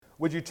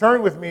Would you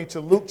turn with me to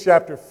Luke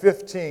chapter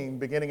 15,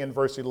 beginning in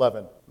verse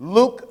 11?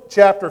 Luke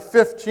chapter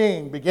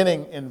 15,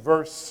 beginning in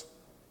verse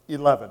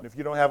 11. If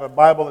you don't have a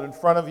Bible in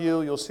front of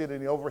you, you'll see it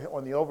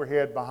on the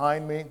overhead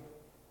behind me.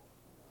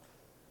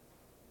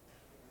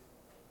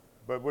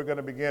 But we're going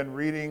to begin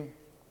reading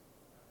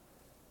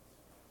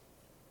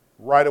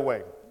right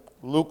away.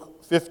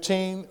 Luke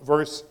 15,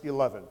 verse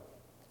 11.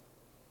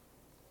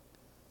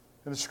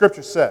 And the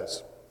scripture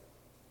says,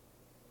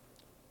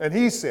 and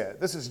he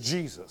said, this is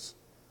Jesus,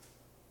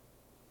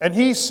 and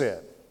he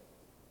said,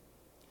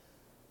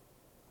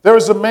 there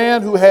was a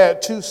man who had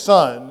 2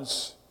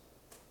 sons,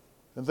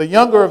 and the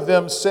younger of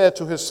them said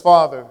to his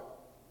father,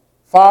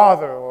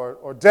 Father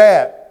or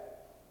Dad,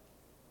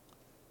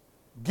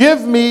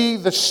 give me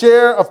the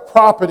share of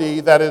property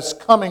that is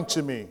coming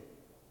to me.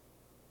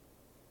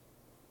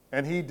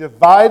 And he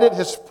divided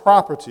his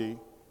property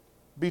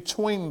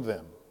between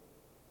them.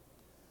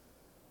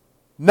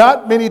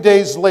 Not many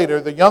days later,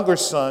 the younger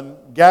son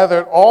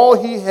gathered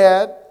all he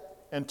had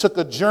and took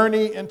a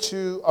journey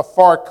into a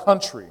far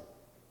country.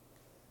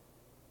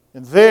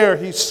 And there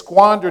he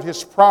squandered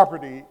his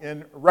property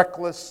in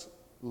reckless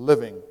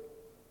living.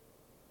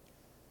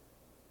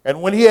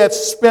 And when he had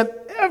spent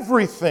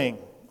everything,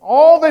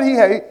 all that he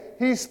had,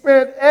 he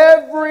spent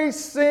every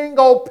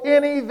single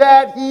penny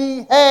that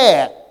he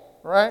had,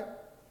 right?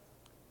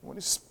 When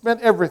he spent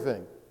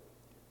everything,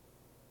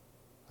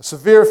 a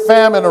severe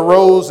famine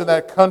arose in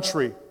that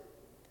country,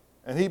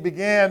 and he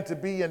began to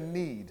be in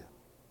need.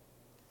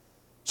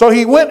 So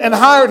he went and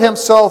hired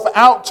himself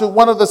out to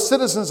one of the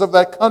citizens of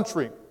that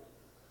country,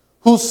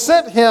 who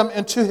sent him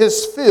into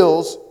his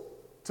fields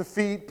to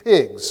feed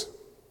pigs.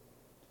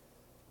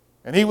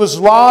 And he was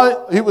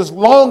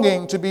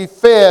longing to be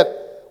fed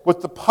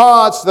with the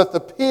pods that the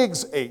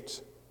pigs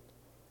ate,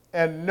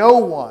 and no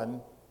one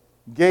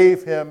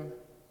gave him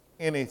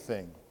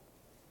anything.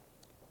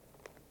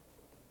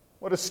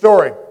 What a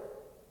story.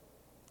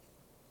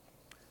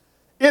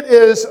 It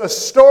is a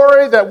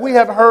story that we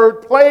have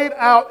heard played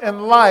out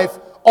in life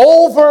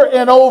over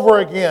and over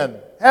again,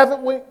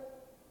 haven't we?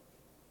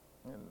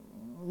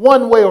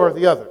 One way or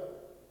the other.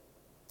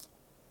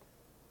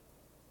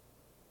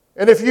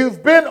 And if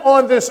you've been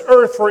on this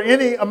earth for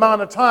any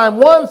amount of time,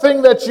 one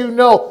thing that you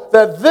know,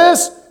 that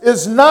this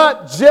is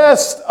not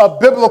just a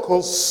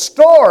biblical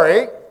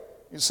story,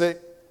 you see.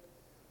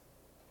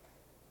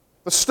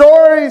 The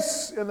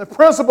stories and the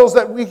principles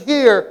that we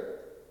hear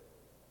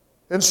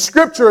in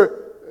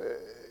Scripture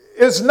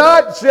is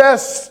not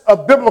just a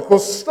biblical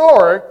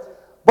story,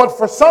 but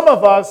for some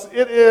of us,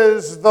 it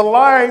is the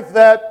life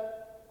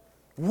that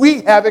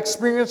we have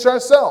experienced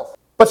ourselves.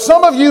 But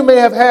some of you may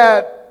have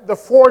had the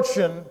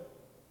fortune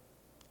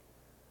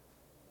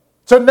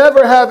to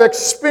never have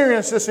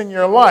experienced this in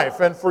your life.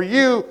 And for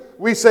you,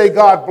 we say,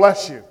 God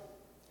bless you.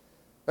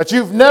 That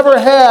you've never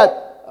had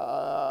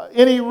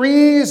any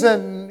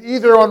reason,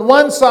 either on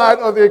one side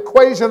of the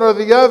equation or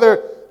the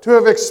other, to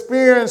have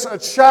experienced a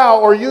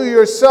child or you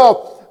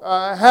yourself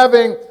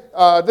having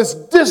this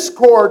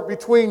discord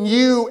between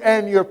you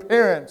and your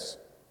parents.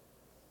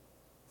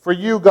 For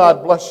you,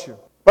 God bless you.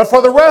 But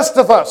for the rest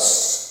of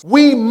us,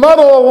 we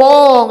muddle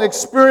along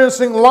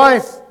experiencing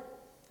life,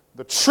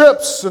 the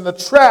trips and the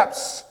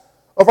traps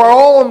of our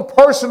own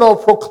personal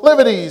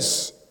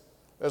proclivities,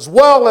 as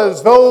well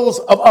as those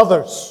of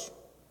others.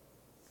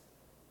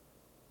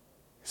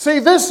 See,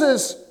 this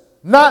is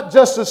not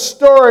just a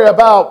story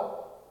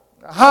about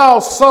how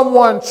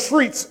someone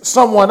treats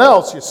someone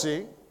else, you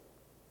see.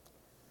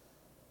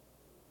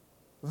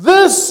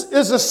 This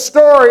is a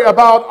story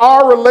about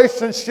our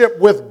relationship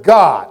with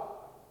God.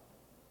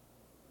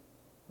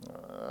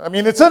 I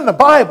mean, it's in the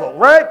Bible,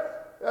 right?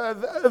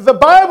 The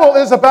Bible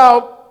is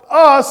about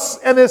us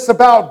and it's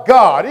about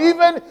God.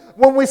 Even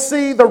when we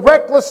see the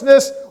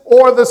recklessness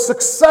or the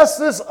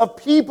successes of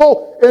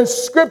people in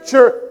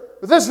Scripture,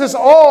 this is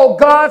all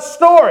God's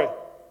story.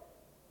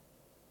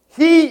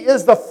 He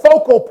is the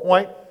focal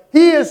point.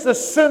 He is the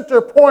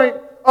center point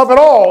of it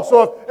all.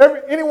 So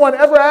if anyone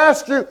ever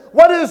asks you,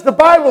 what is the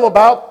Bible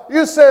about?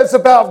 You say it's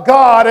about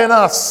God and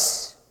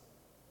us.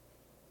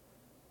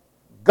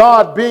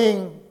 God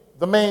being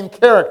the main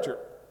character.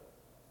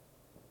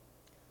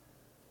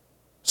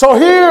 So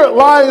here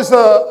lies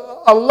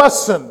a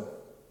lesson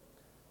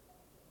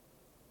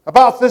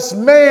about this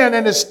man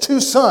and his 2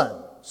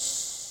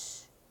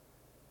 sons.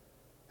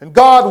 And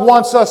God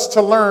wants us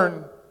to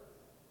learn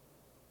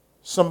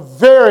some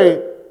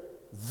very,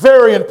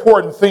 very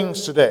important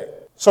things today.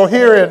 So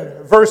here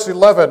in verse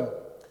 11,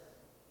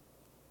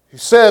 he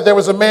said, there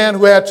was a man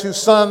who had 2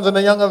 sons, and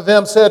the young of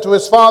them said to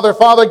his father,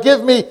 Father,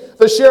 give me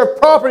the share of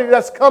property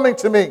that's coming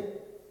to me.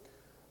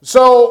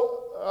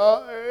 So,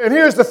 and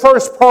here's the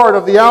first part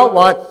of the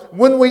outline.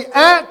 When we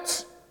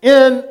act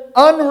in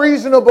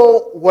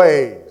unreasonable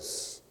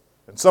ways.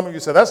 And some of you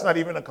said, that's not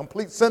even a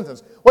complete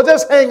sentence. Well,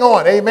 just hang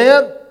on,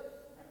 amen?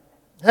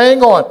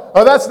 Hang on.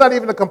 Oh, that's not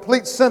even a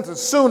complete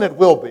sentence. Soon it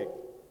will be.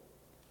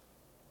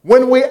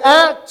 When we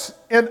act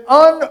in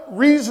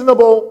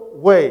unreasonable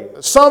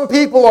ways, some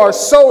people are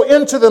so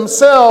into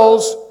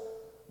themselves,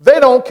 they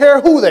don't care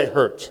who they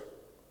hurt.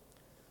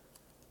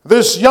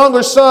 This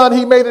younger son,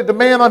 he made a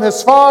demand on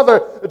his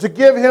father to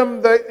give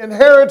him the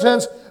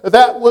inheritance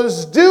that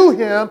was due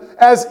him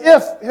as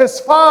if his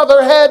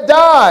father had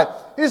died.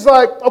 He's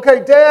like,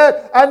 okay,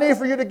 Dad, I need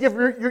for you to give,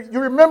 you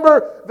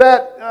remember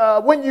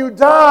that when you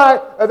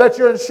die, that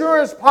your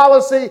insurance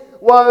policy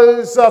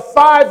was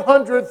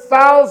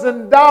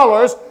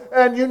 $500,000,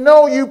 and you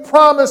know you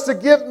promised to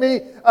give me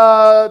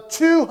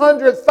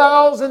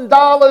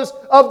 $200,000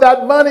 of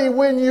that money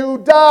when you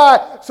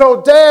die.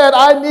 So, Dad,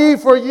 I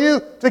need for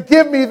you to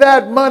give me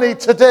that money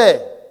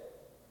today.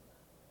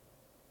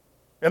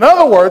 In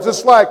other words,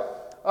 it's like,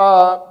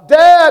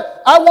 Dad,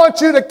 I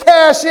want you to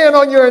cash in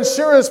on your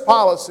insurance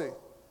policy.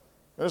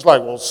 And it's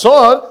like, well,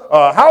 son,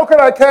 how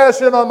can I cash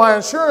in on my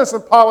insurance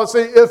policy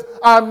if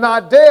I'm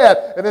not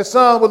dead? And his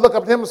son would look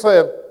up at him and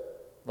say,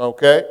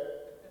 okay.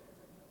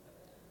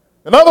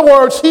 In other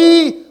words,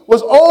 he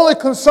was only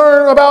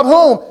concerned about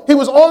whom? He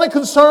was only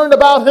concerned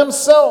about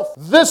himself.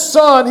 This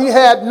son, he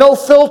had no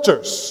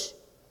filters,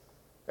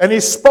 and he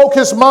spoke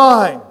his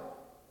mind.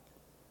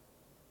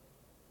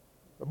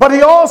 But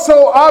he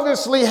also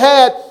obviously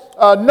had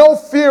no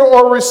fear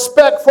or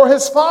respect for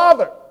his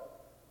father.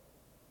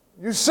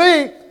 You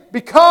see,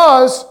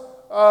 because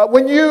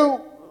when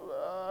you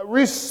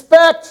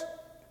respect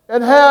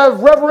and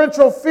have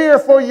reverential fear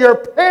for your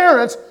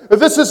parents,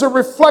 this is a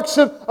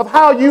reflection of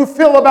how you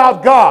feel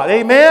about God.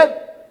 Amen?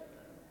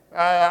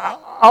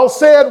 I'll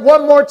say it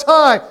one more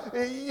time.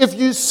 If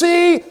you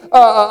see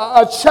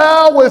a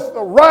child with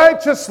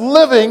righteous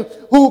living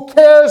who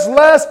cares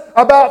less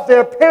about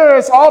their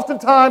parents,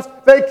 oftentimes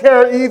they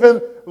care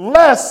even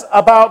less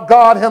about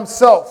God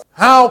himself.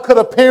 How could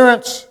a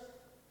parent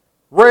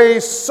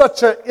raise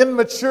such an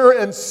immature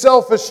and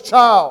selfish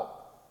child?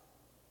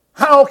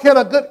 How can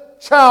a good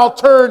child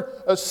turn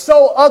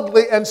so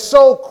ugly and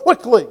so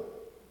quickly?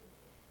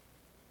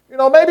 You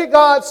know, maybe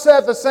God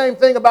said the same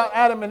thing about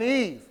Adam and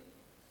Eve.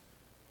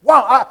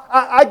 Wow,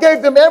 I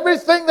gave them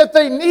everything that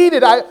they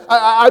needed.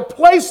 I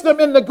placed them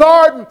in the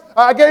garden.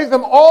 I gave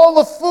them all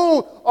the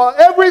food,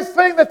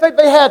 everything that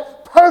they had.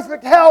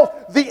 Perfect health.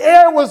 The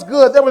air was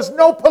good. There was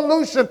no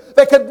pollution.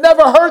 They could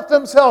never hurt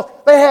themselves.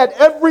 They had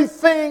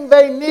everything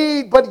they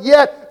need, but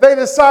yet they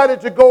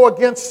decided to go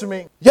against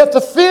me. Yet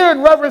the fear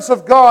and reverence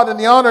of God and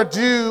the honor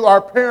due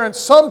our parents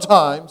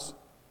sometimes,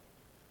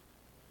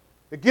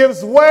 it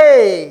gives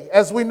way,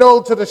 as we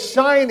know, to the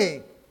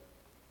shiny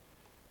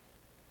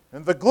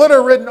and the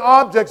glitter-ridden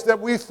objects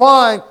that we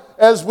find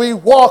as we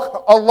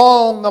walk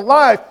along the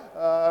life.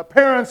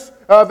 Parents,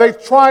 they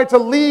try to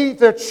lead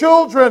their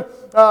children,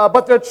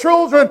 but their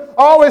children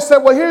always say,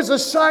 well, here's a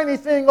shiny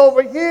thing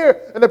over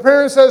here. And the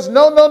parent says,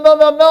 no.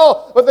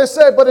 But they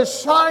say, but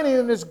it's shiny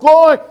and it's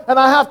glowing and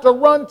I have to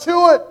run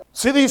to it.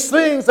 See, these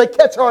things, they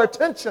catch our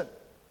attention.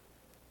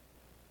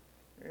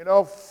 You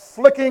know,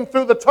 flicking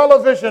through the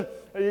television,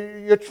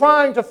 you're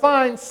trying to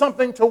find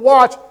something to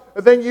watch,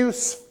 then you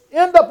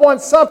end up on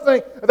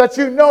something that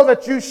you know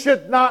that you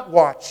should not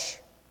watch.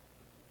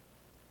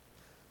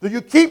 Do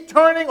you keep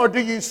turning or do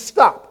you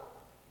stop?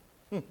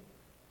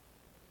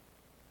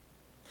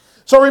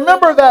 So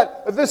remember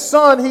that this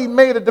son, he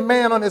made a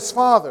demand on his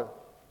father.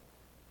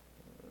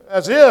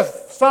 As if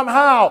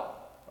somehow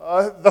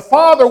the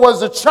father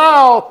was the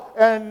child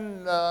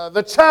and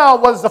the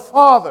child was the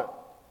father.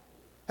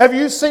 Have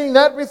you seen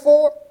that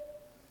before?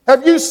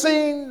 Have you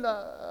seen,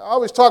 I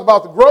always talk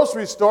about the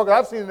grocery store, because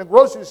I've seen in the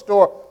grocery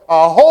store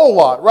a whole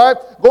lot, right?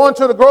 Going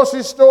to the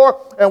grocery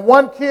store and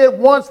one kid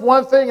wants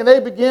one thing and they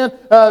begin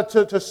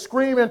to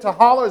scream and to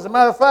holler. As a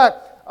matter of fact,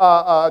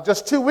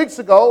 just 2 weeks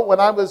ago when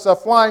I was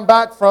flying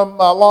back from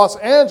Los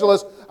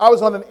Angeles, I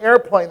was on an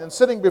airplane and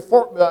sitting in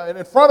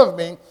front of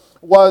me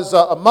was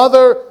a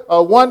mother,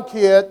 one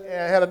kid,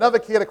 and had another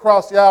kid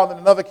across the aisle and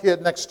another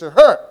kid next to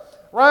her,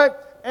 right?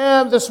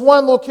 And this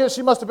one little kid,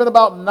 she must have been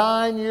about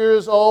 9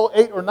 years old,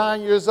 8 or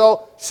 9 years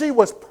old. She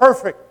was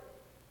perfect.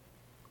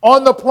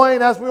 On the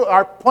plane,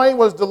 our plane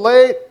was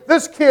delayed,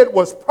 this kid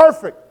was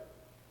perfect.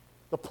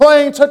 The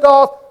plane took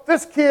off.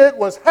 This kid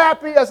was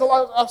happy. I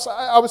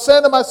was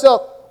saying to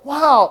myself,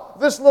 wow,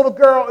 this little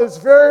girl is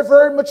very,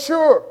 very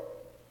mature.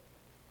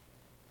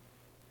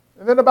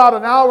 And then about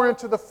an hour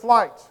into the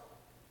flight,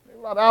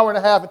 about an hour and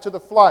a half into the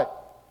flight,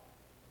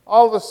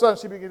 all of a sudden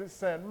she began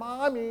saying,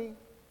 Mommy.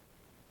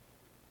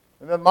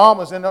 And then Mom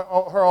was in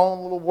her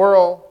own little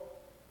world.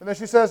 And then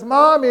she says,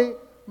 Mommy.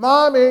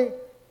 And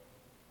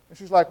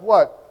she's like,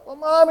 what? Well,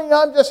 Mommy,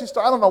 I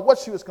don't know what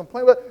she was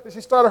complaining about. And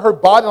she started her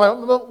body like,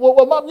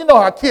 well, Mom, you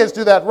know how kids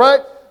do that, right?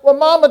 Well,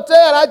 Mom and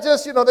Dad,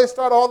 they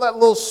start all that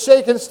little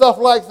shaking stuff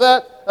like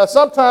that.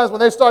 Sometimes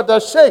when they start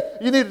that shake,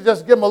 you need to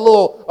just give them a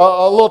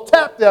little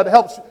tap there to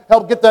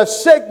help get that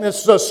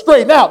shakiness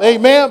straightened out.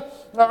 Amen?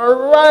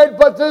 Right?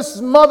 But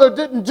this mother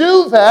didn't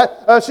do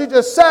that. She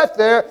just sat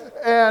there,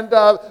 and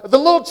the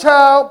little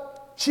child,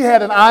 she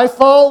had an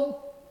iPhone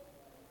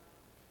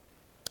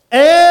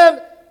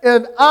and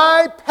an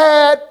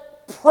iPad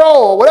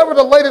Pro, whatever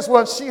the latest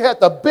one. She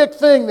had the big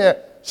thing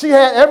there. She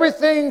had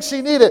everything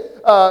she needed.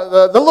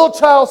 The little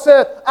child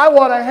said, I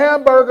want a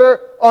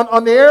hamburger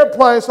on the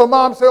airplane. So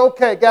Mom said,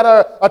 okay, got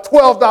a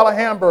 $12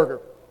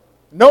 hamburger.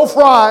 No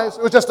fries.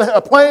 It was just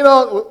a plain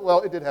old,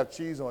 well, it did have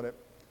cheese on it.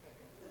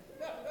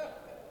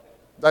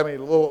 I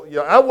mean,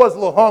 I was a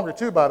little hungry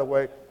too, by the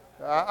way.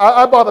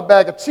 I bought a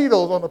bag of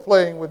Cheetos on the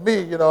plane with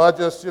me.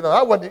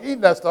 I wasn't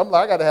eating that stuff. I'm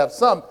like, I got to have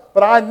something.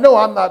 But I know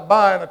I'm not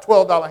buying a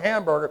 $12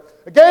 hamburger.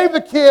 I gave the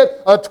kid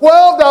a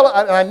 $12,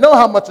 and I know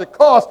how much it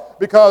cost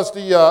because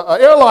the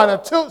airline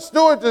and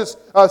stewardess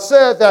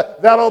said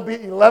that'll be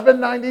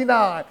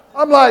 $11.99.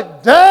 I'm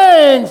like,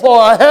 dang,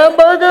 for a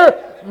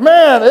hamburger?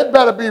 Man, it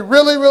better be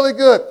really, really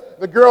good.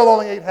 The girl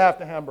only ate half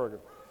the hamburger.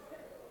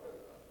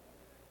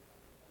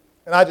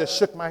 And I just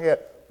shook my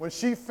head. When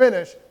she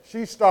finished,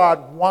 she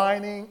started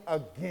whining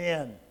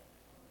again.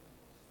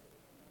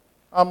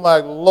 I'm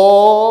like,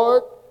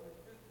 Lord,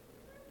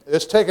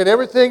 it's taking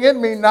everything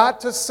in me not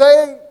to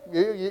say,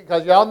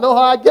 because y'all know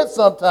how I get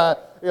sometimes.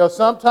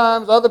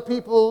 Sometimes other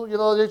people,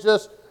 they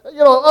just,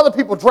 other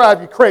people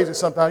drive you crazy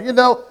sometimes.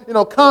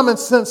 Common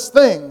sense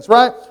things,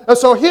 right? And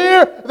so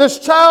here, this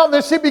child,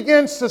 then she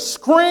begins to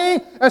scream,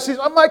 and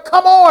I'm like,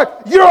 come on,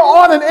 you're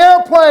on an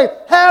airplane.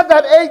 Have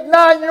that 8,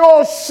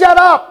 9-year-old shut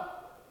up.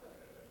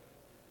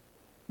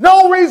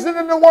 No reason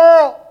in the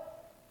world.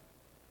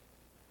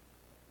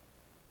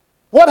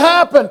 What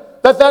happened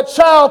that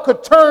child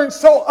could turn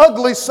so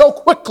ugly so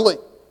quickly?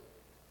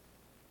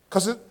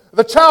 Because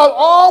the child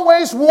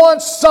always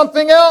wants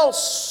something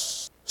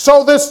else.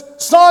 So this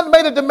son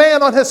made a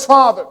demand on his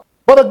father.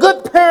 But a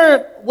good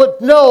parent would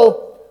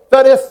know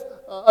that if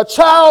a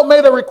child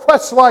made a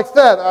request like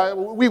that,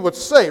 we would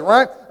say,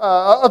 right?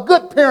 A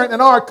good parent in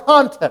our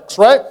context,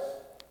 right?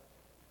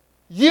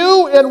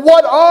 You in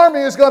what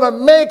army is going to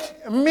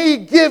make me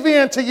give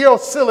in to your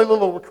silly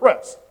little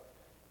request?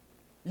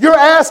 You're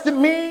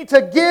asking me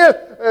to give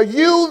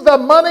you the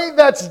money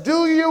that's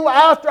due you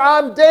after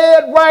I'm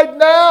dead right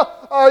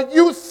now? Are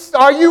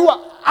you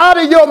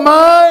out of your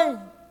mind?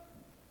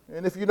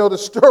 And if you know the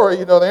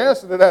story, the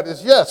answer to that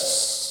is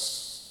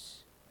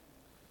yes.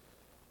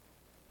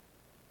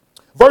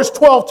 Verse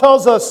 12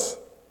 tells us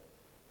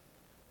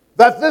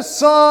that this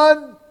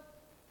son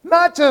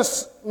not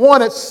just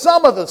wanted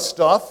some of the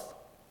stuff,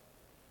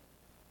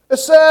 it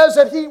says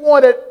that he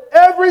wanted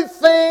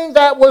everything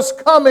that was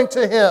coming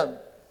to him.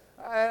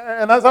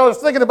 And as I was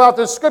thinking about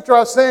this scripture,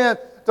 I was saying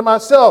to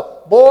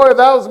myself, boy, if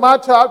that was my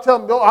child, I'm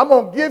telling him, I'm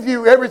going to give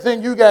you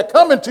everything you got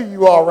coming to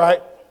you, all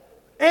right,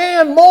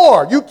 and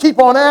more. You keep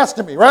on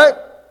asking me, right?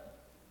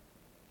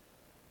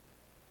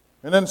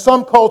 And in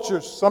some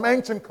cultures, some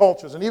ancient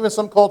cultures, and even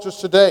some cultures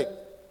today,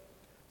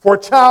 for a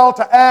child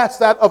to ask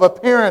that of a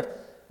parent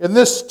in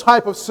this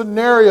type of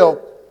scenario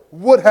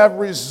would have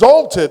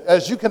resulted,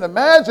 as you can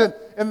imagine,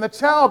 in the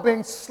child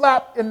being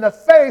slapped in the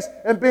face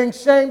and being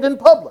shamed in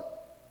public.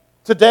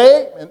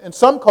 Today, in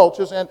some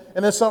cultures, and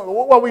in some,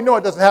 well, we know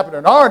it doesn't happen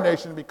in our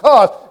nation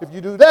because if you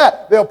do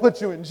that, they'll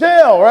put you in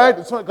jail, right?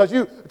 Because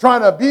you're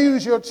trying to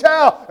abuse your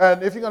child.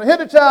 And if you're going to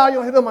hit a child,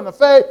 you'll hit them in the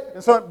face.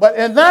 And so, but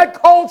in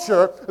that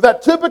culture,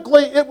 that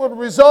typically it would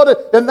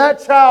result in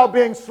that child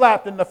being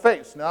slapped in the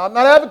face. Now, I'm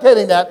not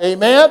advocating that.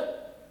 Amen?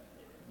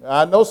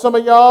 I know some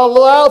of y'all a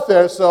little out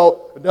there,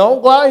 so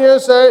don't go out here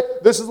and say,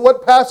 this is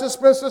what Pastor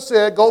Spencer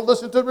said. Go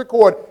listen to the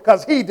record,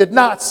 because he did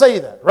not say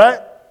that, right?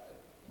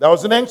 That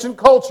was an ancient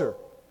culture.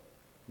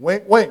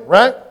 Wink, wink,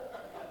 right?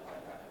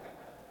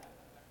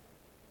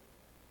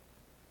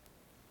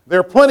 There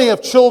are plenty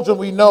of children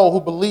we know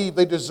who believe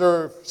they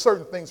deserve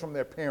certain things from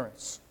their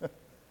parents.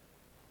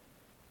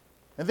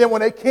 And then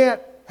when they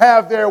can't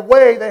have their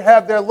way, they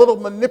have their little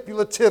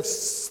manipulative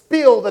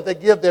spiel that they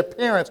give their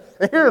parents.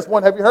 And here's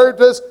one. Have you heard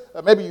this?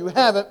 Maybe you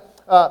haven't.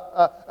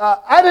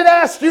 I didn't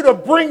ask you to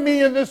bring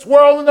me in this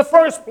world in the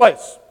first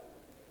place.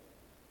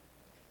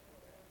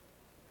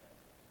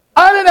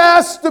 I didn't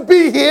ask to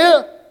be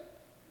here.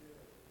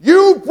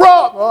 You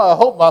brought... Oh, I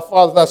hope my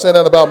father's not saying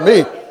that about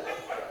me.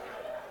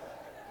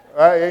 All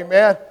right,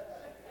 amen.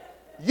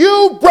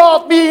 You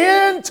brought me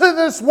into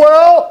this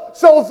world,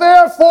 so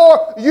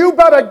therefore you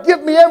better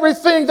give me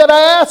everything that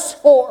I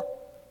asked for.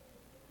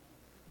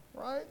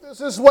 Right? This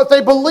is what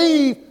they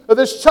believe.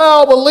 This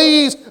child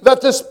believes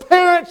that this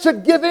parent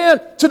should give in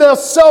to their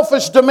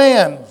selfish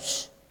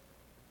demands.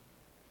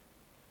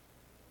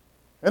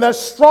 And as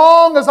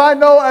strong as I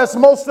know, as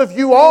most of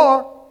you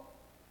are,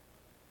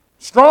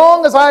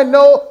 strong as I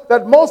know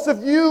that most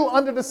of you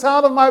under the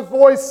sound of my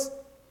voice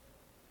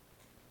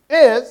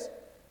is,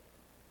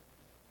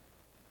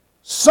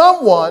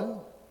 someone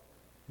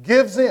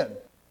gives in.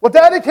 Well,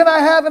 Daddy, can I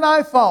have an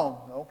iPhone?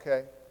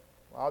 Okay.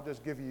 Well, I'll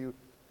just give you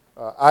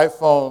an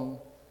iPhone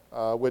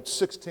with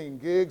 16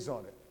 gigs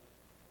on it.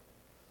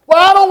 Well,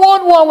 I don't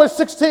want one with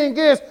 16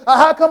 gigs.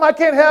 How come I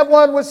can't have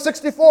one with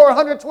 64 or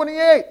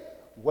 128?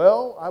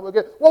 Well, I will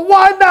get, well,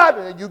 why not?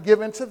 And you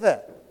give in to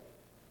that.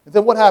 And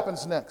then what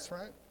happens next,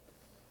 right?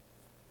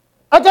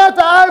 I got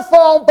the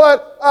iPhone,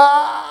 but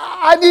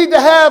I need to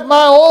have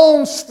my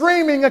own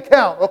streaming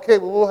account. Okay,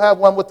 well, we'll have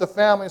one with the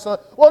family. So,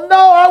 well, no,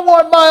 I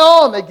want my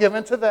own. They give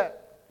in to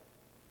that.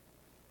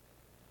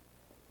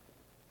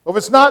 Well,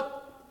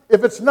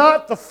 if it's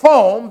not the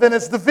phone, then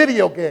it's the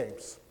video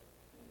games.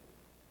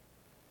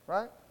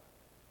 Right?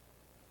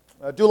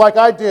 Do like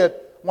I did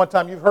one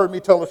time, you've heard me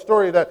tell a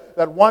story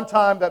that one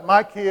time that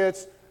my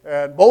kids,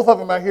 and both of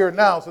them are here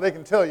now, so they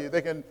can tell you,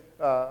 they can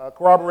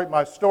corroborate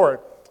my story,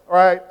 all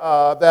right,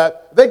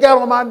 that they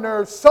got on my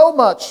nerves so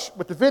much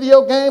with the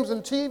video games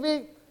and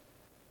TV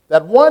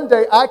that one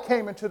day I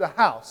came into the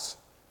house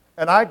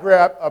and I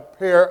grabbed a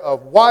pair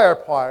of wire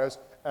pliers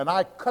and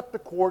I cut the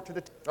cord to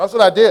the TV. That's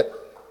what I did.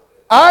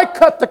 I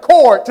cut the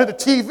cord to the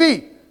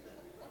TV.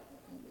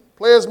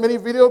 Play as many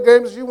video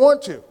games as you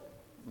want to.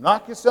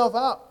 Knock yourself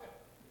out.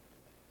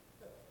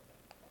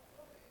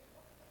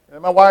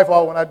 And my wife,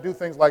 when I do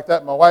things like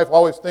that, my wife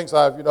always thinks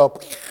I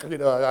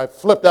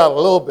flipped out a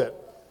little bit.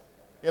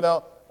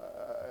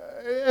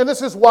 And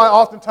this is why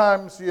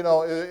oftentimes,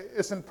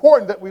 it's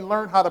important that we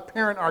learn how to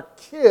parent our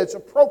kids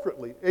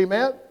appropriately.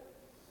 Amen?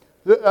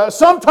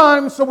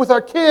 Sometimes with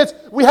our kids,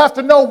 we have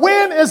to know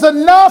when is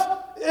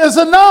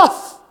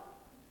enough.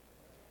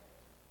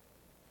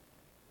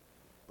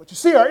 But you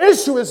see, our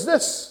issue is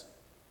this.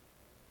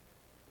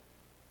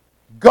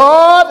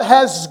 God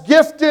has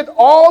gifted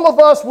all of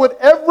us with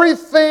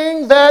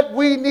everything that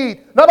we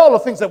need. Not all the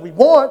things that we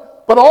want,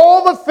 but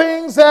all the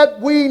things that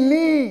we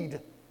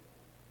need.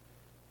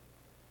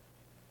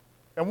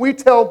 And we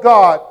tell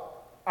God,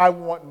 I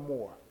want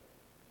more.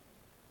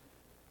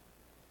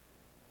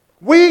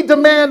 We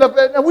demand of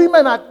it, and we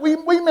may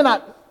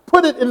not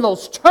put it in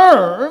those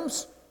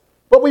terms,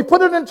 but we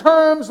put it in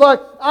terms like,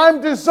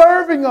 I'm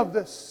deserving of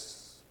this.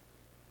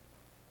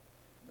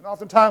 And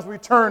oftentimes we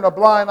turn a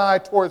blind eye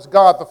towards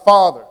God the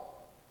Father,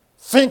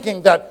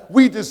 thinking that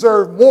we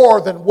deserve more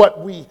than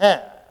what we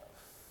have.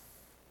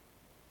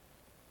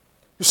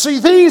 You see,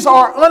 these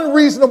are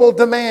unreasonable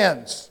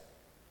demands.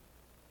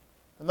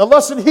 And the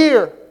lesson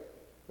here,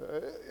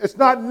 it's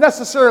not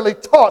necessarily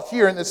taught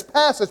here in this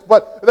passage,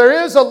 but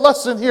there is a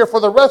lesson here for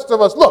the rest of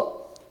us.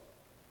 Look,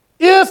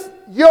 if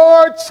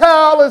your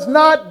child is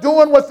not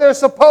doing what they're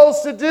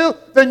supposed to do,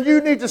 then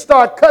you need to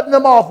start cutting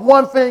them off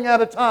one thing at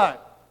a time.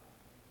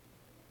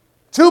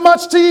 Too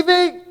much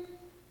TV?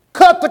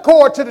 Cut the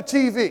cord to the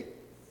TV.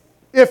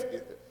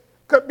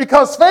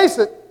 Because face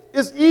it,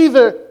 it's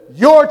either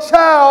your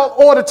child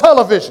or the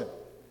television.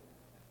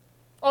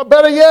 Or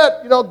better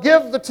yet,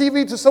 give the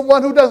TV to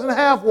someone who doesn't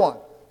have one.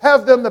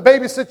 Have them to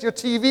babysit your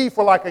TV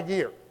for like a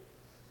year.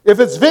 If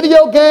it's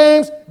video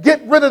games,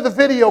 get rid of the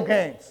video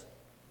games.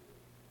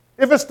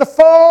 If it's the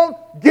phone,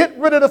 get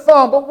rid of the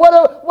phone. But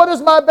what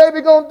is my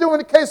baby going to do in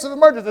the case of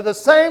emergency? The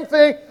same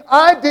thing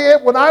I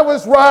did when I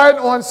was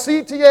riding on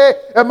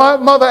CTA and my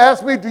mother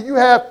asked me, do you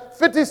have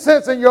 50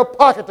 cents in your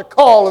pocket to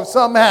call if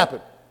something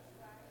happened?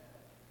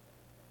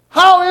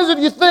 How is it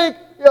you think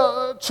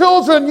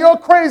children, your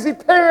crazy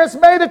parents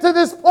made it to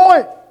this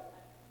point?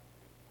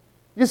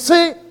 You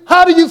see,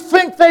 how do you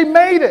think they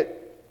made it?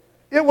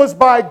 It was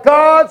by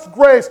God's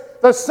grace.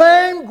 The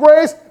same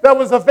grace that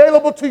was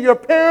available to your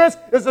parents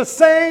is the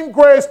same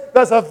grace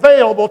that's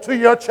available to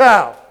your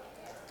child.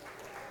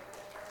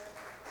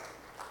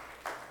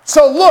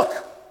 So look.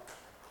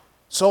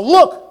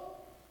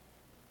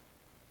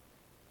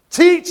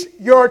 Teach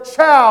your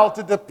child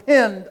to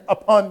depend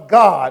upon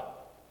God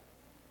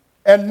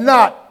and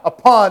not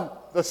upon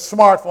the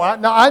smartphone.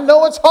 Now, I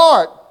know it's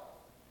hard,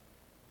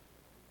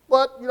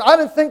 but I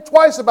didn't think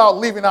twice about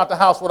leaving out the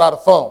house without a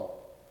phone.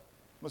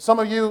 But some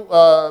of you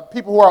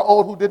people who are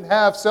old who didn't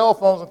have cell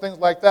phones and things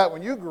like that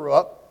when you grew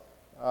up,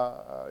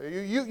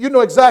 you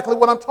know exactly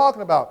what I'm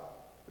talking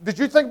about. Did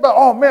you think about,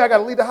 oh man, I got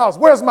to leave the house.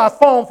 Where's my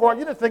phone for?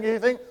 You didn't think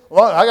anything.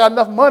 Well, I got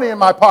enough money in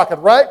my pocket,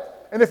 right?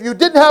 And if you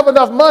didn't have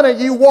enough money,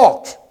 you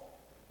walked.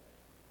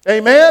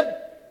 Amen?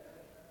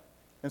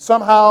 And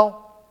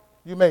somehow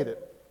you made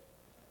it.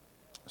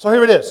 So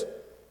here it is.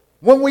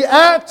 When we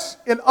act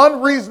in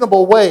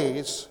unreasonable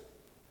ways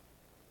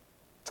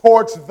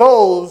towards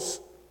those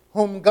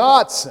whom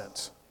God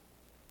sent.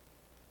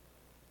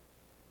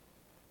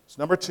 It's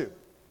number 2.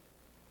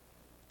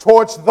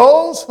 Towards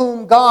those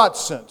whom God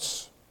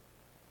sent.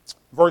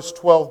 Verse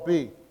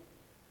 12b.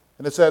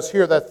 And it says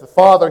here that the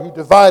father, he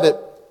divided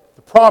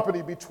the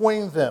property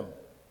between them.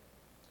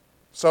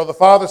 So the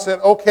father said,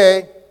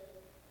 okay,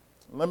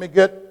 let me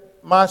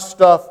get my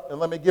stuff and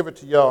let me give it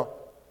to y'all.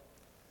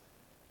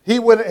 He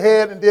went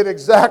ahead and did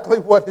exactly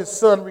what his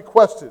son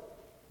requested.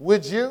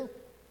 Would you?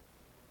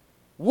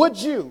 Would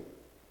you?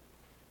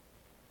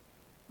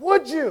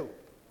 Would you?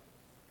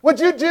 Would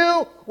you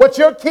do what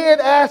your kid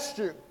asked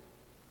you?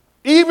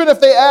 Even if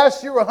they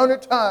asked you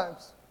 100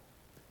 times.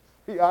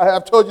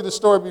 I've told you this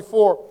story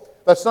before,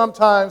 that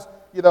sometimes,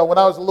 when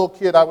I was a little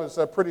kid, I was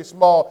pretty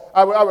small.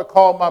 I would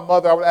call my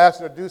mother, I would ask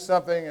her to do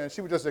something, and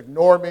she would just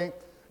ignore me.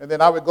 And then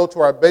I would go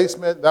to our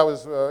basement. That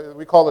was,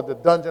 we call it the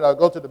dungeon. I would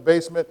go to the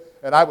basement,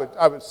 and I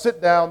would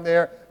sit down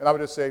there, and I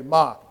would just say,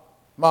 Ma,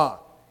 Ma,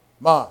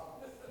 Ma,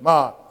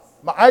 Ma.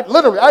 I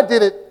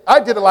did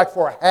it like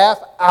for a half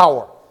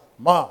hour.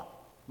 Ma,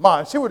 Ma.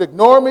 And she would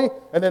ignore me.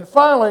 And then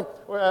finally,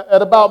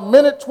 at about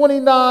minute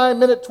 29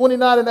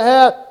 and a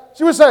half,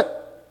 she would say,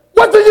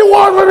 what do you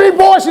want from me,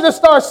 boy? She just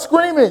starts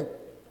screaming. And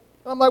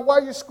I'm like, why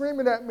are you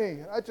screaming at me?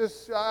 I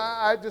just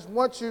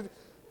want you.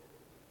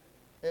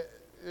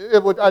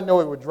 I know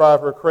it would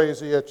drive her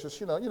crazy. It's just,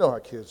 you know how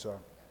kids are.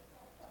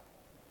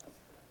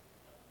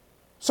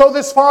 So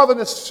this father in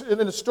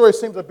this story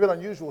seems a bit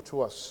unusual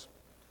to us.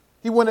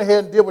 He went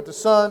ahead and did what the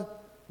son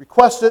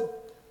requested.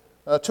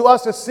 To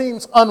us, it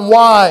seems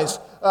unwise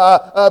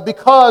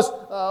because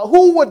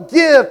who would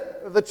give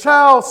the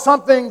child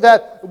something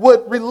that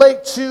would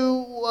relate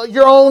to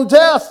your own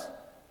death?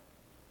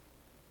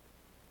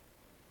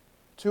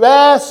 To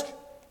ask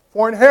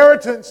for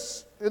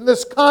inheritance in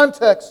this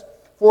context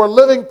for a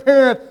living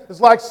parent is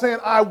like saying,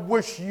 I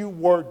wish you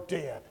were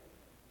dead.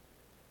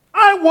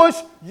 I wish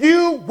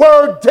you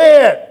were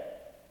dead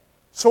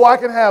so I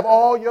can have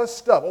all your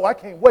stuff. Oh, I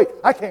can't wait.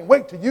 I can't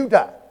wait till you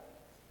die.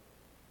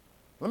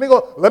 Let me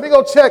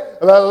go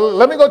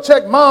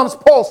check mom's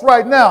pulse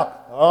right now.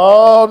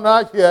 Oh,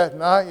 not yet.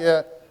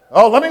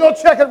 Oh, let me go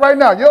check it right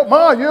now.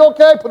 Mom, you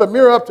okay? Put a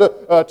mirror up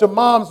to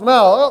mom's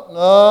mouth.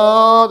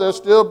 Oh, no, there's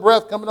still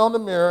breath coming on the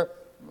mirror.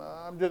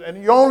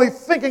 And you're only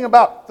thinking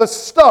about the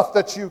stuff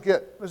that you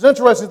get. It's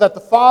interesting that the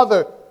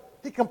father,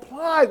 he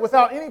complied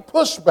without any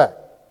pushback.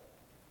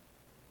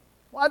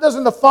 Why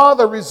doesn't the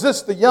father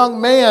resist the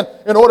young man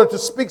in order to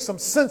speak some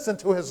sense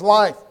into his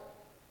life?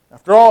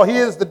 After all, he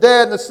is the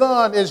dad and the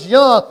son is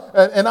young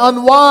and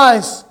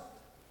unwise.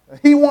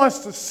 He wants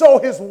to sow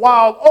his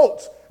wild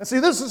oats. And see,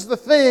 this is the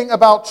thing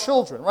about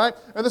children, right?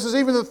 And this is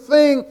even the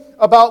thing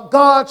about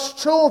God's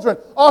children.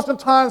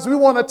 Oftentimes, we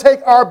want to take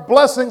our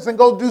blessings and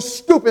go do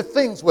stupid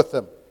things with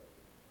them.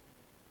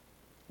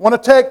 We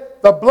want to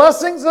take the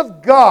blessings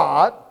of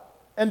God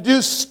and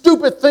do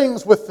stupid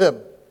things with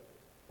them.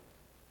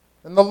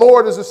 And the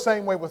Lord is the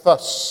same way with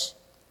us.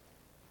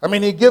 I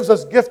mean, He gives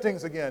us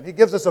giftings again. He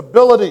gives us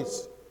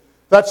abilities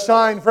that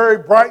shine very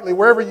brightly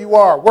wherever you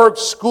are, work,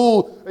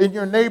 school, in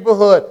your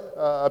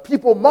neighborhood.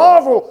 People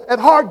marvel at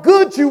how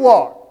good you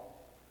are.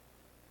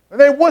 And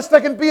they wish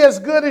they can be as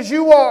good as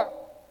you are.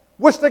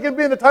 Wish they can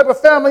be in the type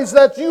of families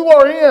that you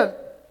are in.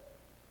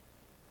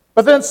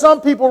 But then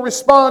some people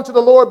respond to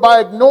the Lord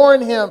by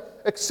ignoring Him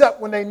except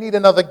when they need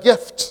another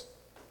gift.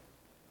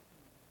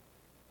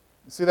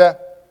 You see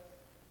that?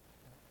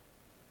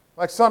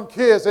 Like some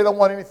kids, they don't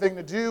want anything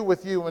to do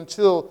with you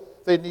until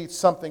they need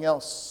something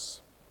else.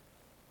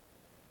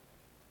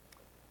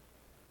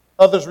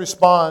 Others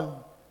respond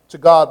to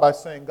God by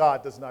saying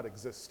God does not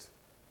exist.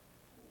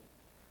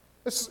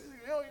 It's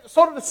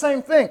sort of the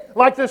same thing.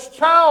 Like this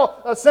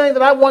child saying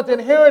that I want the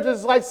inheritance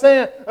is like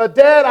saying,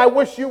 Dad, I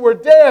wish you were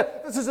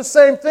dead. This is the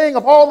same thing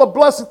of all the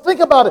blessings.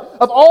 Think about it.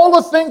 Of all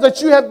the things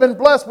that you have been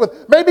blessed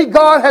with, maybe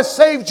God has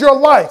saved your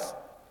life.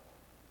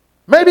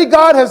 Maybe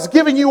God has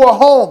given you a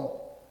home.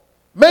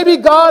 Maybe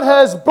God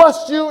has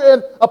blessed you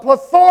in a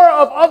plethora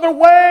of other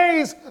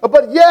ways,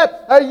 but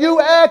yet you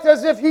act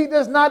as if He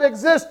does not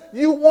exist.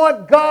 You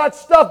want God's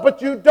stuff,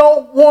 but you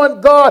don't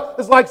want God.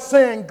 It's like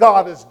saying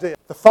God is dead.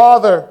 The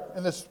father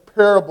in this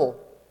parable,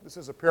 this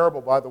is a parable,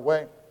 by the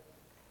way,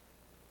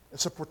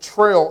 it's a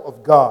portrayal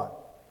of God.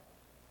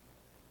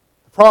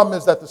 The problem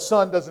is that the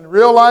son doesn't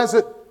realize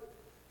it.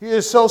 He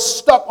is so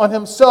stuck on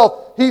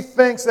himself, he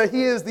thinks that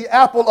he is the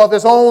apple of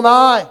his own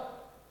eye.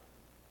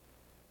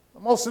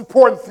 The most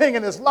important thing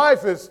in his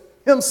life is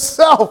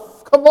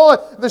himself. Come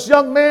on, this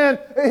young man,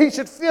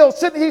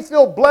 shouldn't he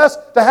feel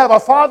blessed to have a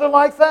father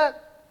like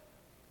that?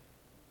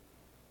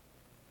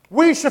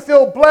 We should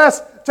feel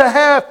blessed to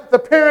have the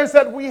parents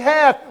that we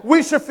have.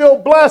 We should feel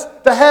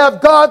blessed to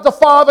have God the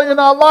Father in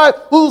our life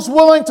who's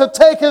willing to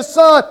take His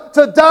Son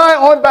to die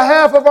on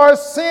behalf of our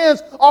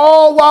sins,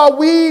 all while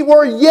we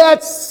were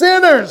yet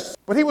sinners.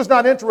 But He was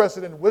not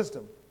interested in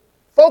wisdom.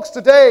 Folks,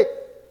 today,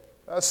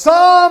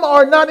 some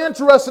are not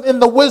interested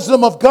in the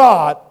wisdom of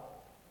God.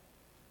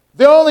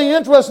 They're only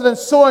interested in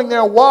sowing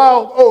their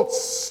wild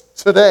oats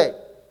today.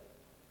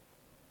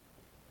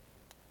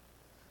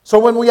 So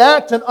when we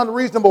act in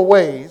unreasonable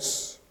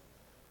ways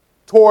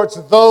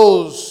towards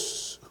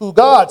those who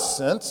God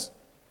sent,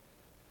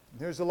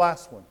 here's the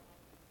last one.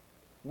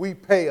 We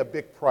pay a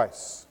big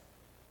price.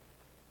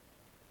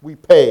 We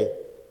pay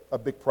a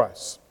big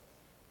price.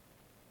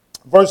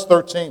 Verse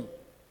 13.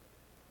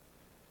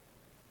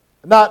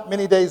 Not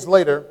many days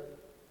later,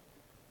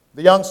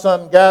 the young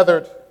son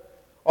gathered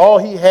all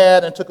he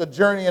had and took a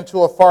journey into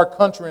a far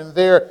country, and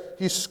there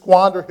he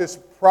squandered his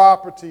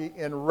property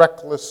in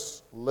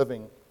reckless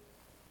living.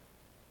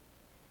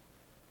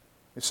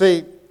 You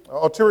see,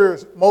 ulterior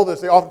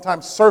motives, they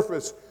oftentimes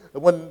surface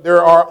when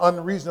there are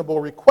unreasonable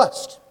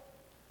requests.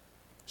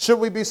 Should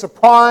we be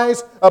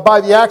surprised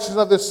by the actions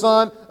of this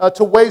son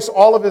to waste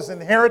all of his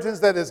inheritance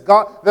that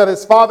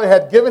his father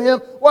had given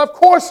him? Well, of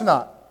course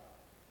not.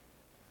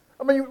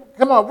 I mean,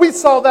 come on, we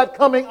saw that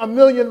coming a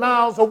million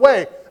miles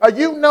away.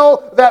 You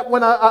know that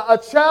when a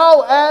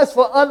child asks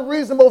for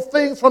unreasonable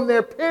things from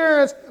their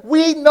parents,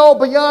 we know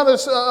beyond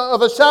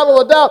of a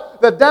shadow of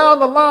doubt that down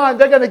the line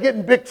they're going to get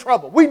in big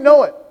trouble. We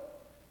know it.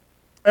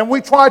 And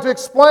we try to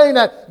explain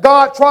that.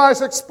 God tries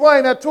to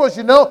explain that to us.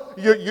 You know,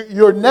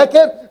 you're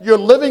naked, you're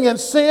living in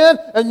sin,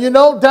 and you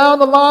know down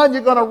the line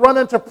you're going to run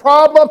into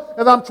problem,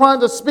 and I'm trying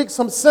to speak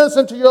some sense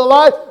into your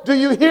life. Do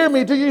you hear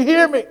me? Do you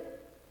hear me?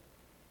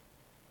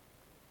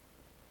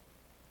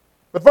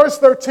 But verse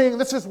 13,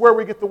 this is where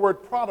we get the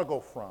word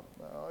prodigal from.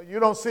 You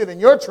don't see it in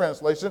your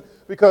translation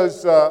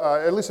because,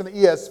 at least in the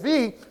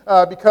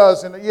ESV,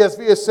 because in the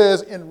ESV it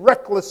says in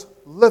reckless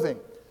living.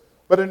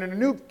 But in the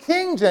New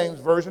King James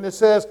Version it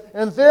says,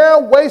 and there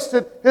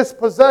wasted his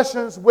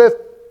possessions with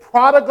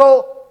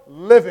prodigal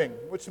living,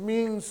 which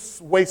means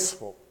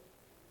wasteful.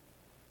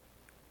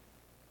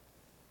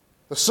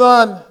 The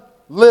son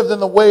lived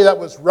in a way that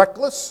was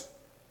reckless,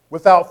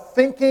 without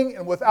thinking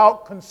and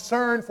without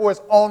concern for his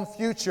own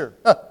future.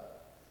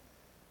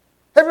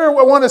 Have you ever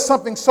wanted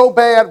something so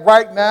bad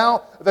right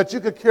now that you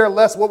could care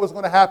less what was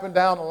going to happen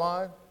down the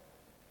line?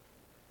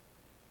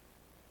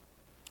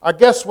 I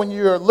guess when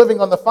you're living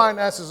on the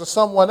finances of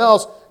someone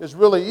else, it's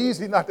really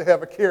easy not to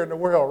have a care in the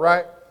world,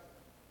 right?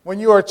 When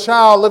you're a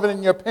child living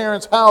in your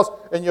parents' house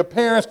and your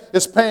parents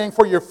is paying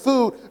for your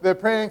food, they're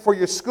paying for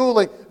your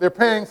schooling, they're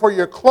paying for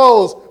your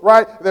clothes,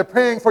 right? They're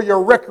paying for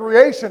your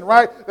recreation,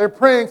 right? They're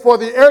paying for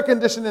the air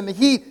conditioning and the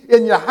heat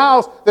in your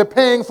house. They're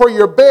paying for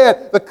your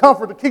bed, the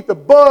comfort to keep the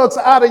bugs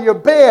out of your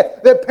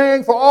bed. They're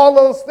paying for all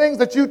those things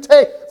that you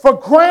take for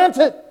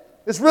granted.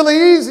 It's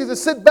really easy to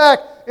sit back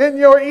in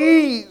your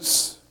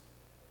ease.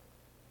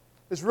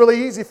 It's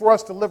really easy for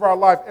us to live our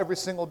life every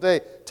single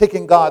day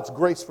taking God's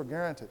grace for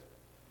granted.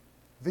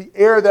 The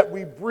air that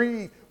we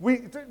breathe.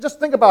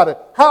 Just think about it.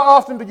 How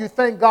often do you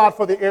thank God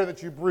for the air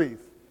that you breathe?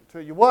 I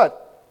tell you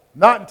what,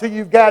 not until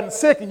you've gotten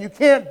sick and you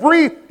can't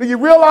breathe do you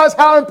realize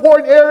how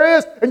important air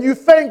is and you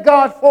thank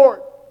God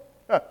for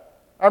it.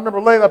 I remember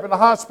laying up in the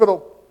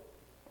hospital,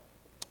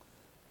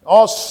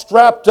 all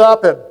strapped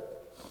up and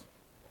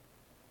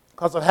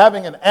because of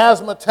having an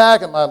asthma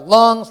attack and my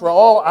lungs were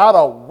all out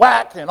of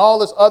whack and all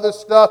this other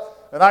stuff.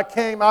 And I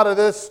came out of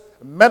this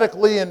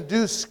medically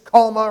induced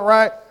coma,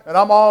 right? And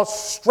I'm all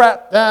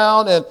strapped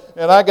down and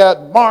I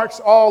got marks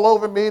all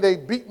over me. They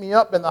beat me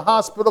up in the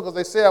hospital because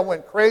they say I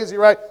went crazy,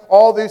 right?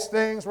 All these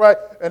things, right?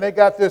 And they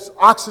got this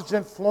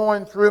oxygen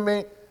flowing through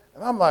me.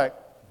 And I'm like,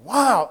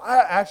 wow, I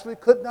actually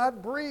could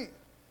not breathe.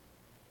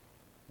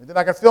 And then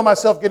I can feel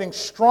myself getting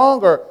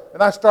stronger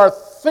and I start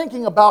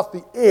thinking about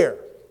the air.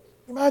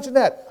 Imagine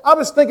that. I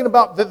was thinking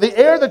about the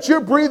air that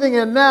you're breathing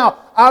in now.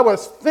 I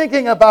was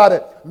thinking about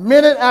it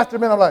minute after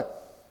minute. I'm like,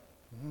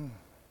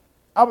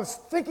 I was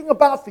thinking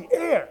about the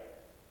air.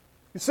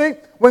 You see,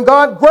 when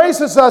God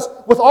graces us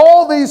with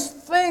all these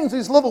things,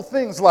 these little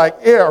things like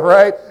air,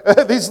 right?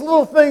 These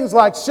little things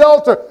like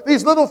shelter,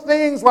 these little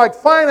things like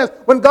finance,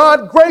 when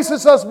God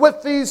graces us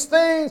with these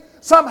things,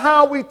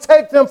 somehow we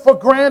take them for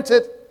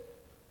granted.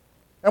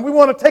 And we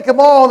want to take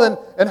them all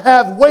and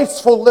have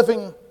wasteful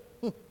living.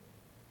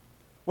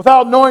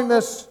 Without knowing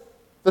this,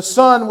 the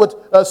son would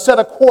set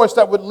a course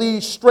that would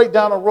lead straight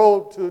down a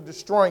road to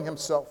destroying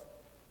himself.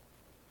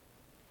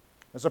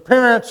 As a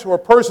parent or a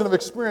person of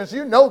experience,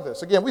 you know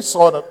this. Again, we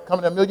saw it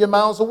coming a million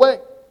miles away.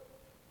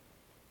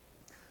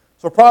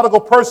 So a prodigal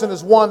person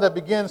is one that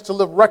begins to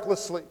live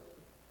recklessly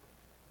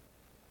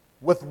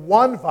with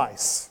one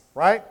vice,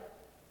 right?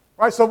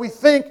 Right? So we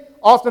think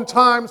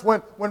oftentimes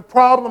when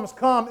problems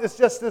come, it's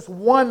just this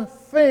one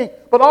thing.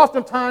 But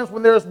oftentimes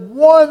when there's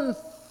one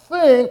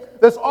thing,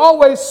 there's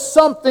always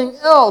something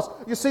else.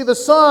 You see, the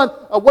son,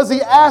 was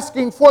he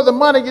asking for the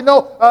money? You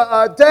know,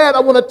 Dad, I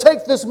want to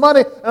take this money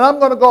and I'm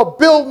going to go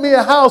build me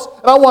a house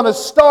and I want to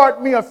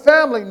start me a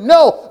family.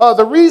 No,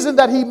 the reason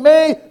that he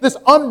made this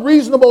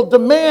unreasonable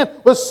demand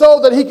was so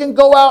that he can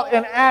go out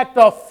and act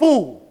a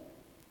fool.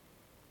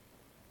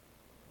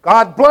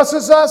 God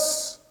blesses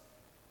us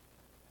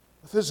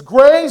with His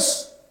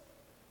grace,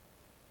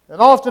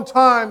 and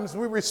oftentimes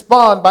we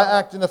respond by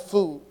acting a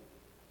fool.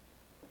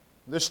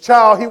 This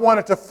child, he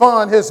wanted to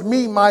fund his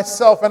me,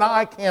 myself, and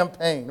I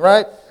campaign,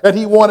 right? And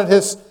he wanted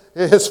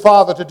his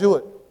father to do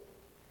it.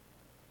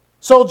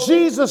 So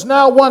Jesus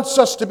now wants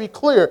us to be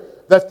clear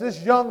that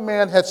this young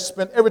man had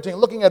spent everything.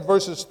 Looking at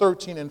verses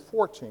 13 and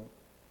 14.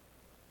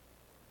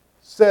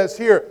 Says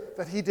here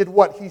that he did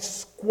what? He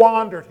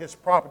squandered his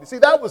property. See,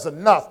 that was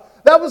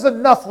enough. That was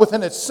enough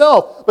within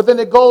itself. But then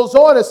it goes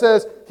on, it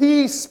says,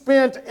 he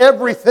spent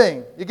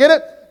everything. You get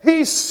it?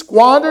 He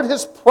squandered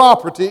his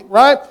property,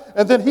 right?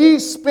 And then he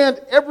spent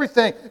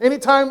everything.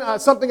 Anytime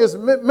something is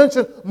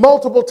mentioned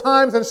multiple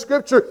times in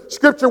Scripture,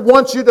 Scripture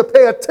wants you to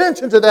pay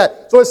attention to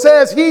that. So it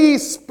says he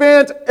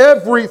spent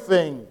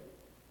everything.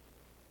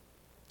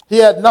 He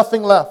had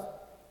nothing left.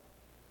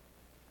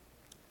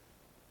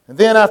 And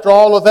then after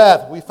all of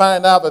that, we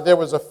find out that there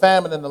was a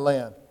famine in the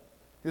land.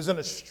 He was in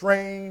a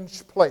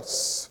strange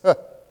place.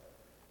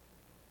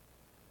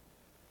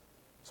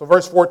 So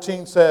verse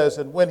 14 says,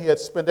 and when he had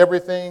spent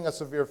everything, a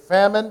severe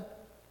famine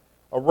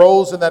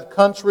arose in that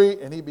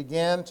country, and he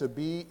began to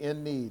be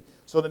in need.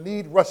 So the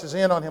need rushes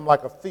in on him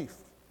like a thief.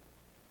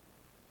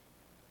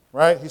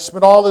 Right? He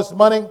spent all this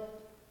money,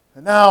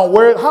 and now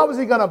how is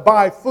he going to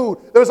buy food?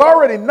 There's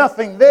already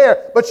nothing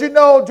there. But you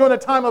know, during a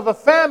time of a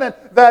famine,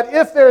 that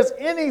if there's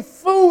any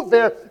food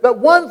there, that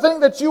one thing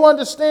that you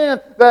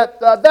understand, that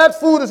that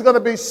food is going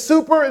to be it's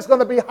going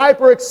to be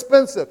hyper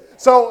expensive.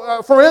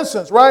 So, for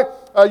instance, right?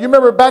 You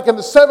remember back in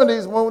the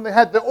 70s when they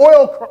had the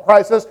oil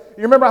crisis,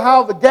 you remember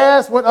how the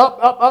gas went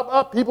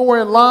up. People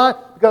were in line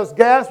because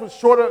gas was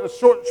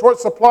short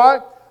supply.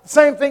 The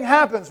same thing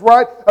happens,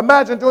 right?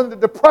 Imagine during the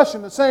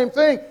Depression, the same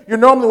thing. You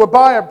normally would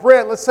buy a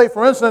bread, let's say,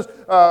 for instance,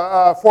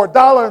 for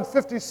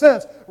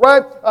 $1.50,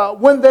 right?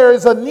 When there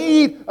is a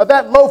need,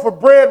 that loaf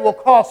of bread will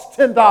cost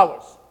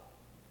 $10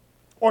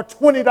 or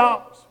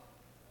 $20.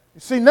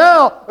 You see,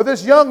 now,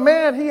 this young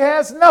man, he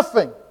has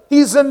nothing.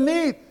 He's in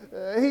need.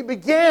 He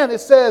began,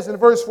 it says in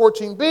verse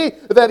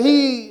 14b, that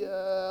he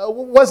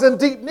was in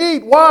deep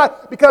need. Why?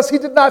 Because he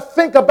did not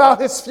think about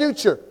his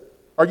future.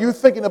 Are you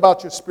thinking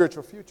about your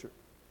spiritual future?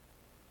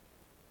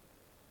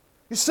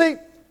 You see,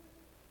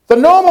 the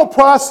normal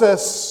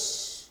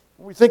process,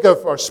 when we think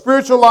of our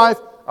spiritual life,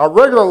 our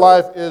regular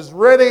life, is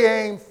ready,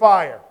 aim,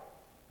 fire.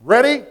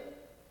 Ready,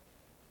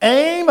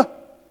 aim,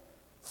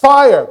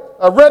 fire.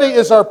 Ready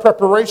is our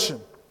preparation.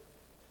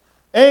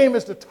 Aim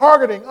is the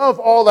targeting of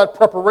all that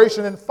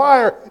preparation, and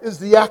fire is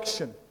the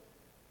action.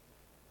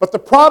 But the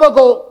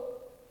prodigal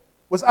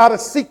was out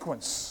of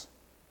sequence.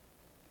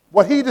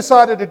 What he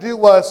decided to do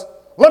was,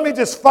 let me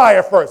just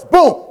fire first.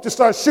 Boom, just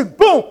start shooting.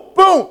 Boom,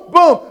 boom,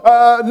 boom.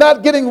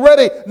 Not getting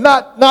ready,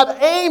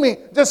 not aiming,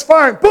 just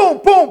firing. Boom,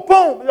 boom,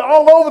 boom,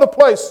 all over the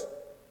place.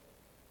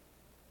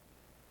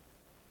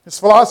 His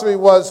philosophy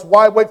was,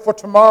 why wait for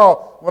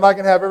tomorrow when I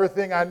can have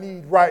everything I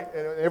need right,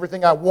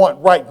 everything I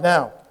want right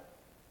now?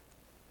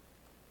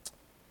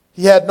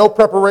 He had no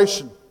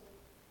preparation.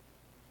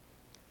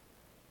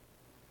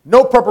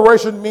 No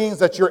preparation means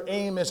that your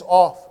aim is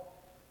off.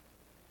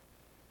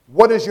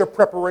 What is your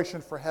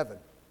preparation for heaven?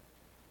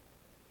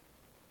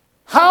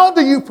 How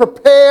do you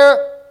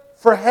prepare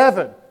for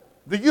heaven?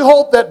 Do you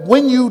hope that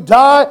when you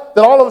die,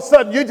 that all of a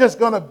sudden you're just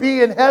going to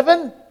be in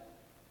heaven?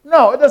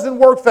 No, it doesn't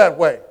work that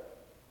way.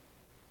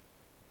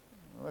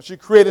 Unless you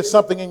created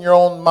something in your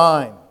own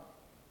mind.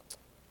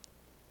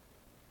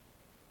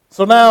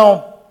 So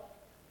now,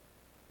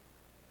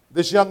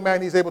 this young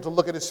man, he's able to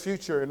look at his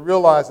future and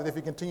realize that if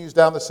he continues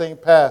down the same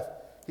path,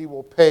 he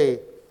will pay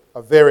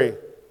a very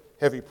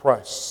heavy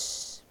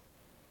price.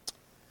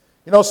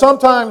 You know,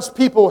 sometimes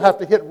people have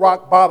to hit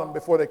rock bottom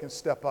before they can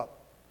step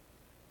up.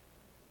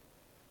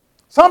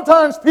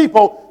 Sometimes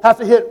people have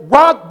to hit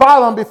rock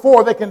bottom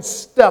before they can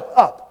step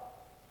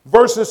up.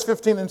 Verses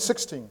 15 and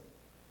 16.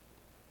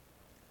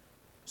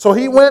 So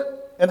he went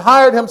and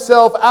hired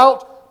himself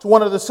out to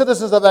one of the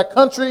citizens of that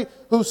country,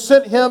 who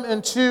sent him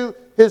into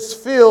his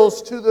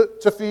fields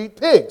to feed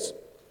pigs.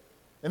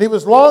 And he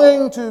was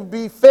longing to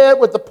be fed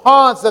with the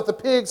pods that the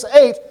pigs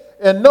ate,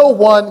 and no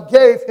one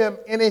gave him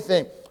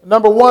anything.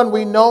 Number one,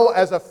 we know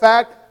as a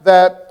fact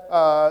that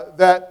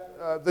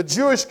the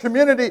Jewish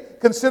community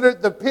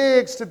considered the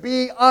pigs to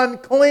be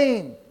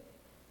unclean.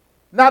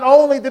 Not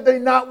only did they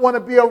not want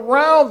to be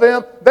around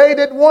them, they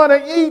didn't want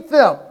to eat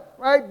them,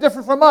 right?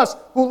 Different from us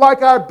who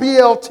like our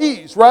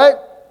BLTs, right?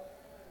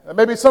 And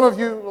maybe some of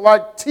you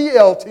like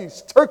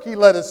TLTs, turkey,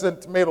 lettuce,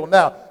 and tomato.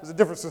 Now, it's a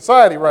different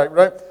society, right?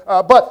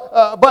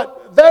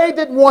 But they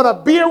didn't want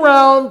to be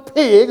around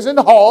pigs and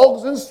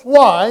hogs and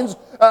swines.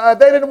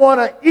 They didn't want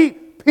to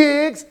eat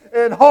pigs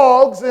and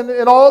hogs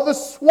and all the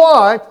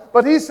swine.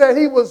 But he said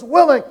he was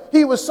willing.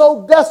 He was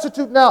so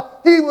destitute now,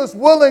 he was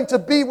willing to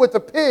be with the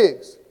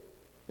pigs.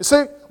 You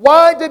see,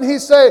 why didn't he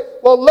say,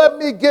 well, let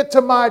me get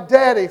to my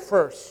daddy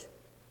first?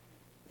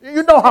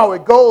 You know how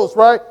it goes,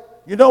 right?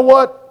 You know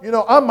what? You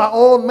know, I'm my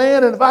own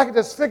man, and if I could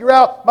just figure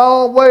out my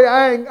own way,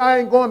 I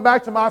ain't going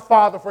back to my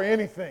father for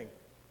anything.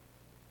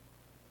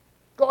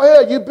 Go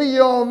ahead, you be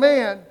your own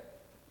man,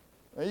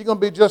 and you're going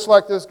to be just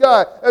like this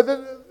guy.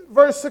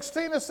 Verse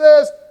 16, it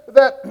says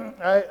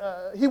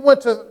that he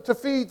went to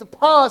feed the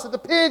pods that the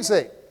pigs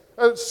ate.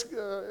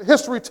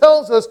 History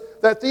tells us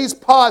that these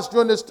pods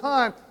during this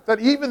time, that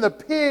even the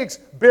pigs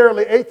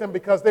barely ate them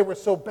because they were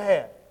so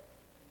bad.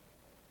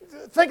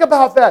 Think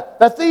about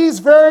that these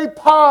very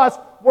pods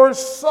were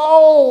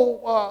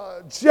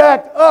so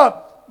jacked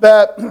up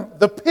that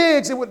the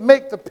pigs, it would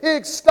make the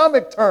pig's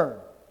stomach turn.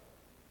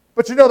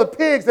 But you know, the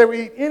pigs, they would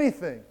eat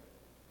anything.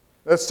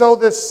 And so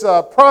this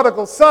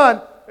prodigal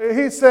son,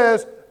 he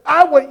says,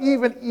 I would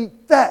even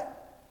eat that.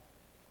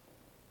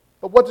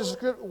 But what does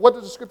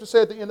the scripture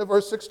say at the end of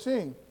verse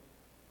 16?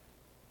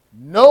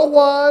 No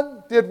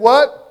one did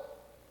what?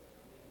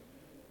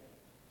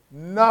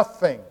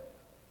 Nothing.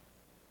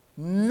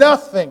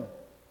 Nothing.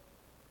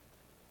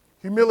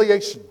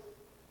 Humiliation.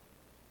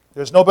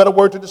 There's no better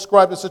word to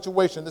describe the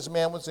situation this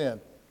man was in.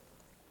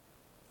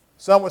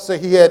 Some would say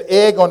he had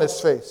egg on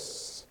his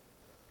face.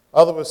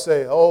 Others would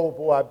say, oh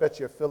boy, I bet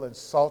you're feeling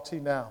salty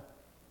now.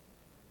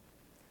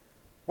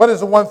 What is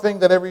the one thing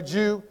that every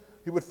Jew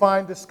he would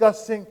find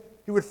disgusting?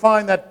 He would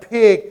find that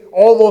pig,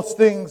 all those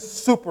things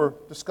super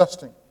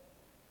disgusting.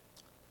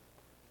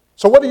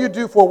 So what do you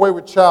do for a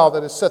wayward child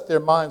that has set their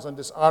minds on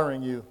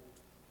dishonoring you,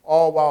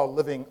 all while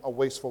living a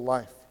wasteful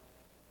life?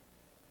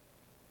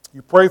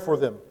 You pray for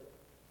them.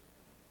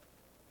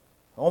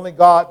 Only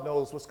God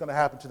knows what's going to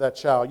happen to that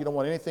child. You don't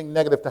want anything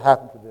negative to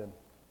happen to them.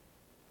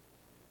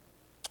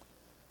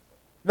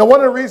 You know, one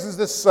of the reasons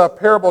this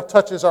parable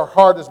touches our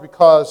heart is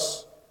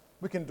because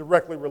we can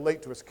directly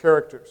relate to its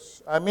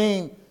characters. I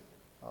mean,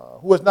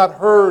 who has not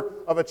heard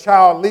of a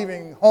child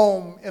leaving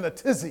home in a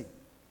tizzy?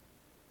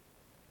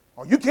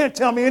 Oh, you can't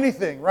tell me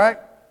anything, right?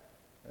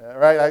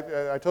 Right?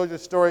 I told you the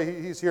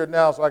story. He's here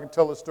now, so I can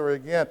tell the story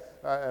again.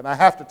 And I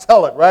have to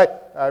tell it, right?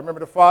 I remember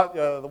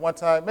the one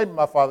time, maybe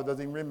my father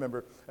doesn't even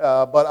remember,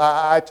 but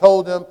I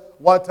told him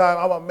one time,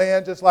 I'm a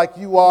man just like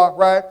you are,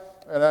 right?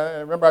 And I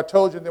remember I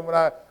told you, and then when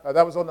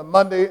that was on the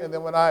Monday, and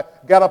then when I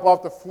got up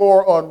off the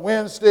floor on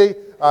Wednesday,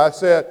 I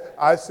said,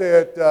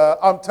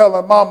 I'm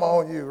telling mama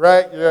on you,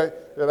 right? Yeah,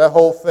 that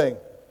whole thing.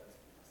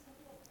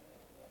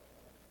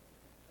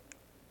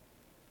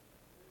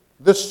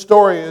 This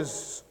story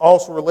is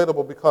also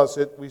relatable because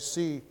we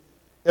see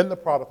in the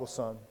prodigal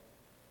son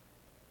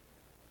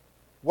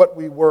what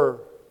we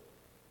were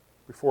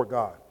before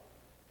God.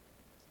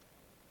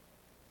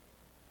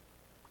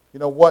 You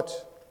know,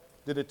 what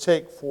did it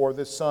take for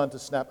this son to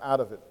snap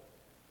out of it?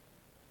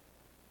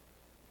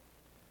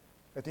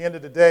 At the end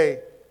of the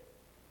day,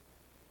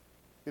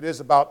 it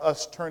is about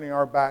us turning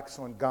our backs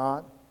on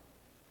God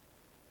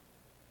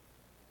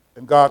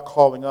and God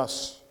calling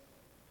us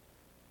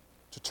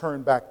to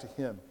turn back to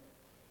Him.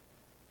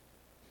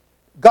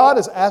 God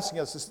is asking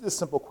us this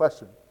simple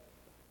question.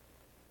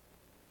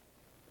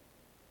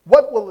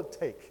 What will it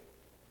take?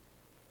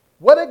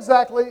 What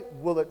exactly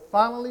will it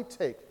finally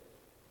take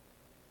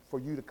for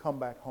you to come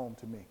back home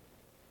to me?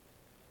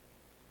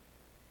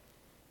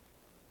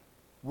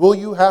 Will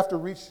you have to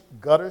reach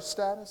gutter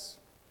status?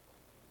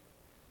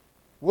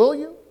 Will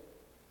you?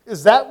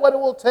 Is that what it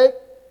will take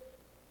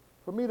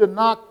for me to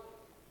knock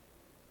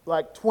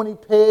like 20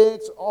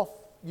 pegs off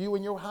you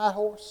and your high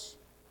horse?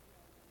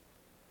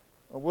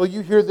 Or will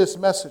you hear this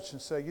message and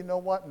say, you know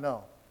what?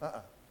 No.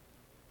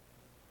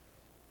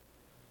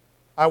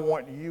 I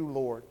want you,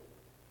 Lord.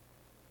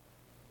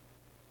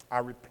 I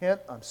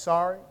repent. I'm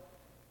sorry.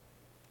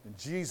 And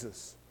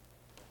Jesus,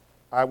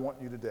 I want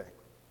you today.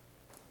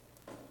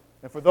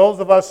 And for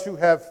those of us who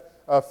have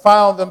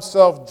found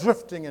themselves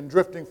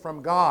drifting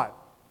from God,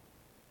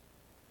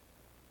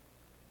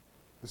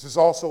 this is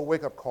also a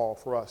wake-up call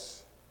for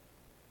us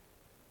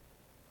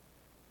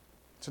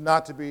to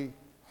not to be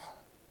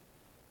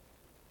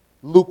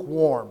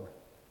lukewarm.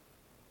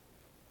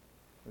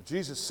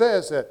 Jesus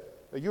says that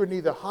you're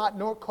neither hot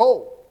nor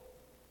cold.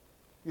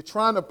 You're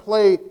trying to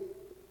play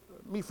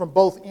me from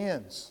both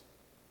ends.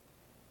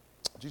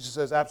 Jesus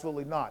says,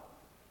 absolutely not.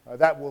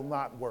 That will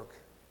not work.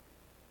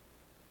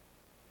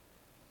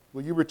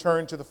 Will you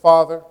return to the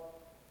Father?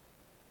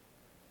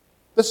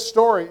 This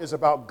story is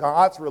about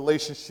God's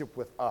relationship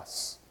with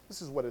us.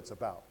 This is what it's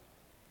about.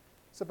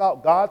 It's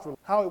about God's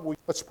relationship.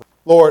 Let's pray.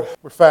 Lord,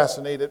 we're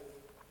fascinated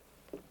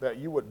that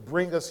you would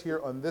bring us here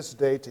on this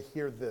day to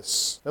hear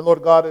this. And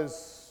Lord God,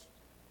 is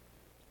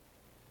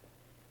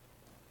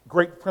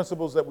great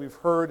principles that we've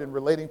heard in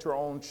relating to our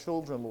own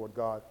children, Lord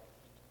God.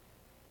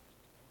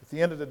 At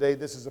the end of the day,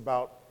 this is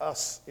about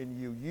us and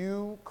you.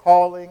 You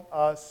calling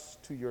us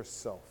to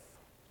yourself.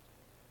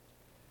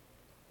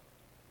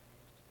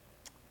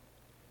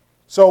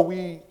 So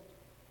we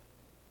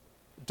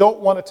don't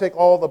want to take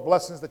all the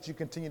blessings that you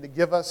continue to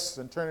give us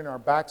and turning our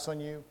backs on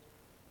you,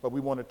 but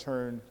we want to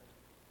turn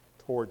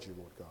towards you,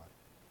 Lord God.